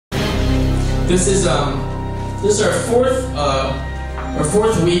This is our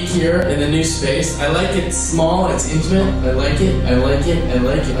fourth week here in the new space. I like it small, it's intimate. I like it, I like it, I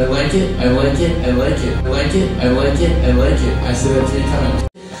like it, I like it, I like it, I like it, I like it, I like it, I like it. I said that 3 times.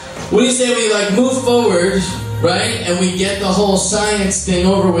 What do you say we like move forward, right? And we get the whole science thing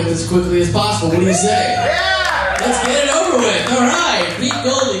over with as quickly as possible. What do you say? Yeah! Let's get it over with. All right, Pete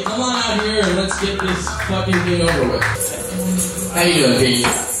Goldie, come on out here and let's get this fucking thing over with. How you doing, Pete?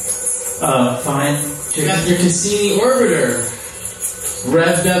 Fine. You got your Cassini orbiter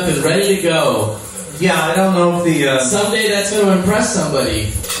revved up and ready to go. Yeah, I don't know if the, someday that's going to impress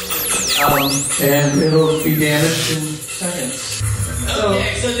somebody. And it'll be damaged in seconds.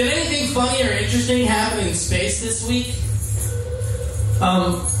 Okay, so did anything funny or interesting happen in space this week?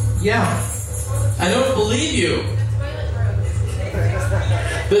 Yeah. I don't believe you.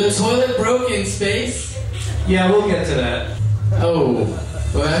 The toilet broke in space? Yeah, we'll get to that. Oh,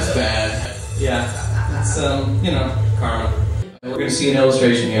 well that's bad. Yeah, it's, you know, karma. We're going to see an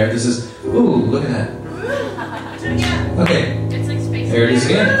illustration here. This is, ooh, look at that. Okay, It's like space. there it is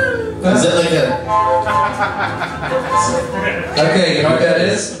again. Is it like a... Okay, you know what that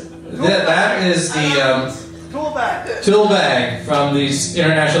is? That is the tool bag from the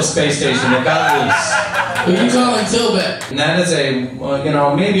International Space Station that got loose. Who you calling Tilbet? And that is a, well, you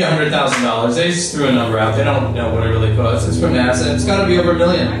know, maybe $100,000. They just threw a number out. They don't know what it really costs. It's from NASA. It's got to be over $1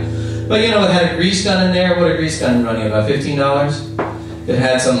 million. But you know, it had a grease gun in there. What a grease gun running about $15. It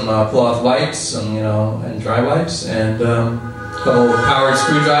had some cloth wipes, some, you know, and dry wipes, and a couple powered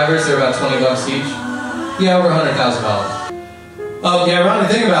screwdrivers. They're about $20 each. Yeah, over $100,000. The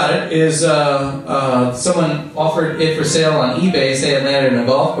ironic thing about it is someone offered it for sale on eBay. Say it landed in a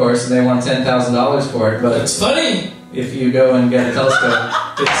golf course, and they want $10,000 for it. But it's funny. If you go and get a telescope,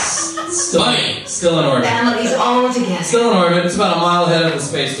 it's still in orbit. Families all together. Still in orbit. It's about a mile ahead of the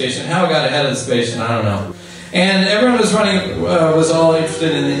space station. How it got ahead of the space station, I don't know. And everyone was was all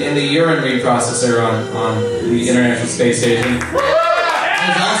interested in the urine reprocessor on the International Space Station. It's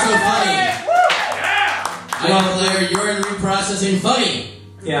also funny. I declare urine reprocessing funny.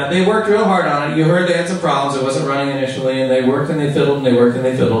 Yeah, they worked real hard on it. You heard they had some problems. It wasn't running initially, and they worked and they fiddled and they worked and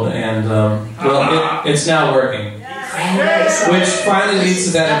they fiddled, and well, it's now working. Which finally leads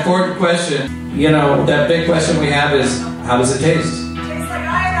to that important question. You know, that big question we have is, how does it taste? Tastes like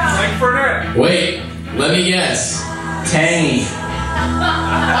iodine. Wait, let me guess. Tangy.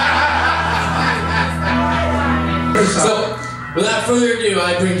 So, without further ado,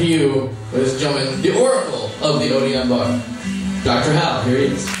 I bring to you, ladies and gentlemen, the oracle of the Odeon Bar. Dr. Hal, here he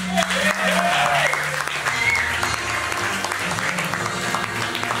is.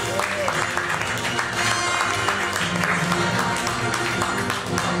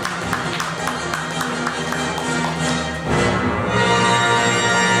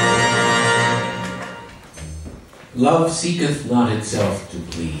 Love seeketh not itself to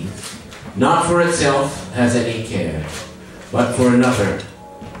please, not for itself has any care, but for another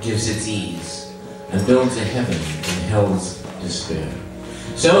gives its ease, and builds a heaven in hell's despair.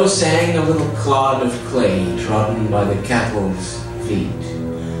 So sang a little clod of clay trodden by the cattle's feet,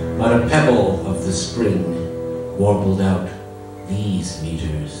 but a pebble of the spring warbled out, these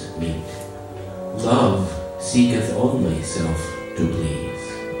meters meet. Love seeketh only self to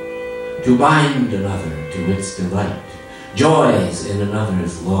please, to bind another to its delight, joys in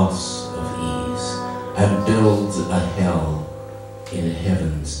another's loss of ease, and builds a hell in a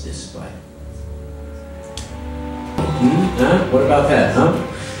heaven's despite. What about that, huh?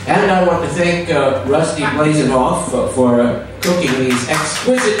 And I want to thank Rusty Blazenoff for cooking these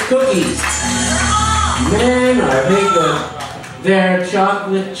exquisite cookies. Man, are they good. They're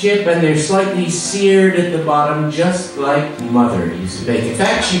chocolate chip and they're slightly seared at the bottom, just like Mother used to bake. In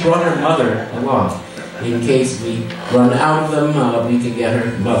fact, she brought her mother along. In case we run out of them, we can get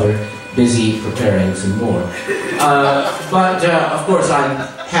her mother busy preparing some more. But of course, I'm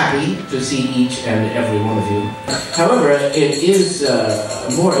happy to see each and every one of you. However, it is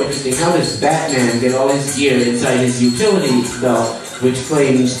more interesting, how does Batman get all his gear inside his utility belt, which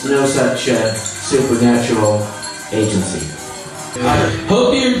claims no such supernatural agency?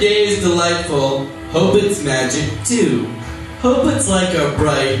 Hope your day is delightful. Hope it's magic too. Hope it's like a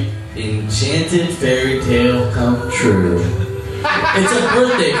bright, enchanted fairy tale come true. It's a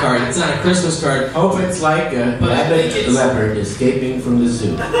birthday card, it's not a Christmas card. Hope it's like a rabid leopard escaping from the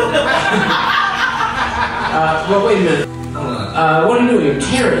zoo. Well, wait a minute. What are you doing? You're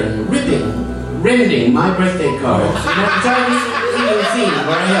tearing, ripping, rending my birthday card. I'm trying to see the scene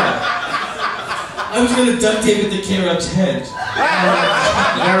where I help. I was going to duct tape it to KrOb's head.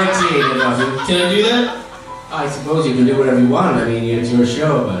 Very creative of you. Can I do that? I suppose you can do whatever you want. I mean, it's your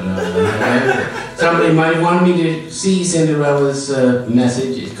show, but somebody might want me to see Cinderella's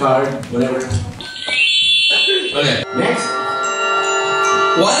message, card, whatever. Okay. Next.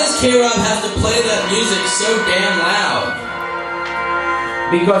 Why does KrOb have to play that music so damn loud?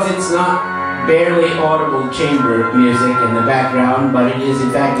 Because it's not barely audible chamber music in the background, but it is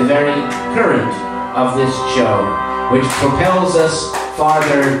in fact the very current of this show, which propels us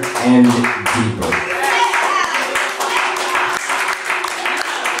farther and deeper.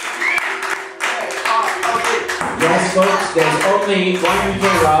 Yes, folks, there's only one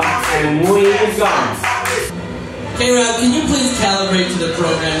KrOb, and we've gone. KrOb, can you please calibrate to the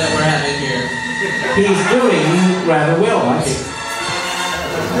program that we're having here? He's doing rather well, I think.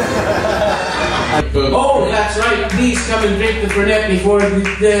 Oh, that's right. Please come and drink the Fernet before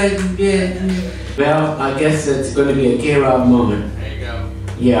the... Well, I guess it's going to be a KrOb moment. There you go.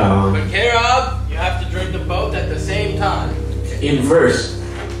 Yeah. But KrOb, you have to drink the both at the same time. In verse.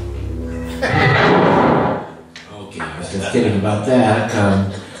 Okay, I was just kidding about that.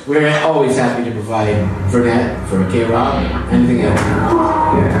 We're always happy to provide Fernet for KrOb. Anything else?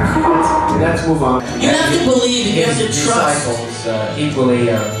 Yeah. Let's move on. You have to believe and you have to trust Equally...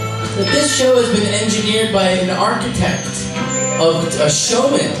 that this show has been engineered by an architect, of a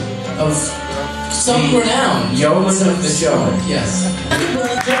showman, of some renown. Yeoman of the show. Yes.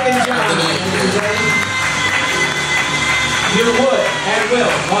 You would and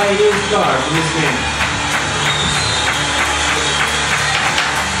will buy a new car from this man.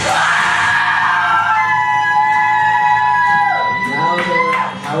 Now they're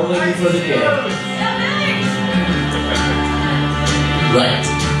howling for the dead. Right.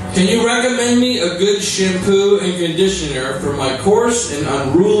 Can you recommend me a good shampoo and conditioner for my coarse and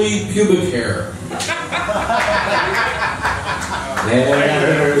unruly pubic hair?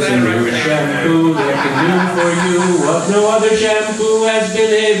 There's a new shampoo that can do for you what no other shampoo has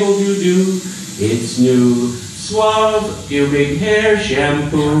been able to do. It's new Suave Pubic Hair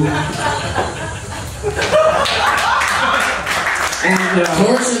Shampoo.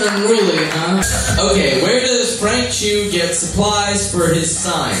 Coarse and unruly, huh? Okay, where does Frank Chu get supplies for his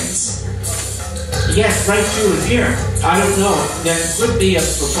signs? Yes, Frank Chu is here. I don't know. That could be a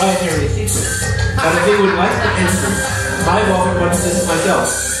proprietary secret. But if he would like to enter, I've offered one of this myself.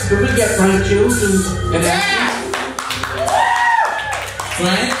 Could we get Frank Chu to enact this?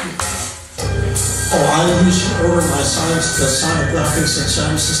 Frank? Oh, I usually order my signs, the Sonographics in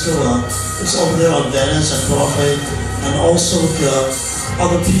San Francisco. It's over there on Venice and Broadway. And also the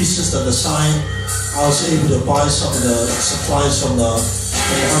other pieces that the sign, I was able to buy some of the supplies from the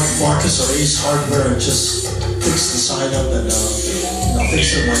Marcus or Ace Hardware and just fix the sign up and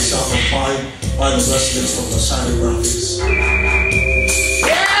fix it myself and buy the rest of it from the Sonographics.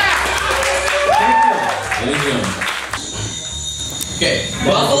 Okay,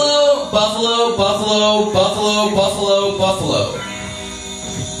 Buffalo, Buffalo, Buffalo, Buffalo, Buffalo, Buffalo.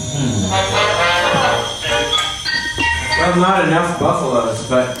 Well, not enough buffaloes,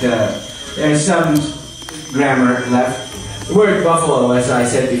 but there's some grammar left. The word buffalo, as I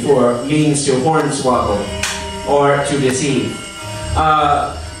said before, means to hornswoggle or to deceive.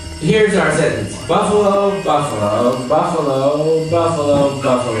 Here's our sentence. Buffalo, buffalo, buffalo, buffalo,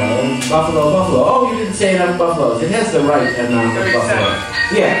 buffalo, buffalo, buffalo. Oh, you didn't say enough buffaloes. It has the right amount of buffalo.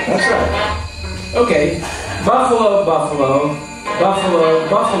 Yeah, that's right. Okay. Buffalo, buffalo, buffalo,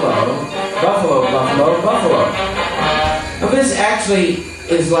 buffalo, buffalo, buffalo, buffalo. Now this actually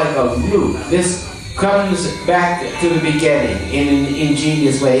is like a loop. This comes back to the beginning in an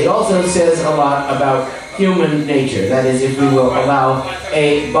ingenious way. It also says a lot about human nature. That is, if we will allow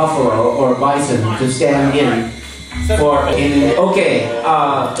a buffalo or bison to stand in for okay.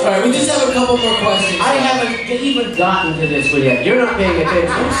 All right, we just have a couple more questions. I haven't even gotten to this one yet. You're not paying attention.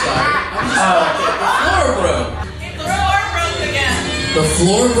 I'm sorry. The floor broke. The floor broke again. The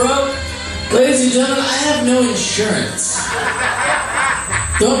floor broke? Ladies and gentlemen, I have no insurance.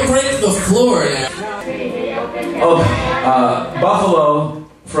 Don't break the floor now. Oh, Buffalo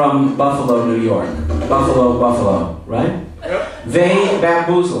from Buffalo, New York. Buffalo, Buffalo, right? Yep. They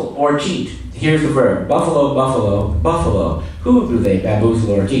bamboozle or cheat. Here's the verb. Buffalo, Buffalo, Buffalo. Who do they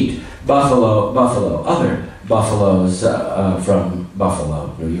bamboozle or cheat? Buffalo, Buffalo. Other buffaloes from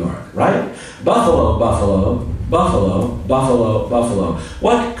Buffalo, New York, right? Buffalo, Buffalo, Buffalo, Buffalo, Buffalo.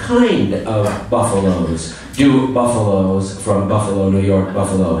 What kind of buffaloes do buffaloes from Buffalo, New York,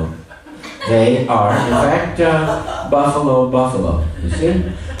 Buffalo? They are, in fact, Buffalo, Buffalo. You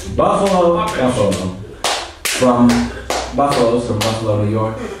see? Buffalo, Buffalo. From buffaloes from Buffalo, New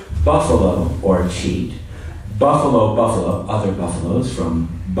York. Buffalo or cheat. other buffaloes from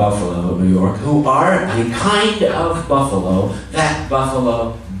Buffalo, New York, who are the kind of buffalo, that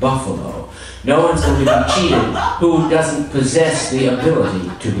buffalo. No one's going to be cheated who doesn't possess the ability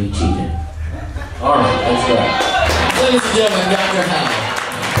to be cheated. All right, let's go. Ladies and gentlemen, Dr. Hal.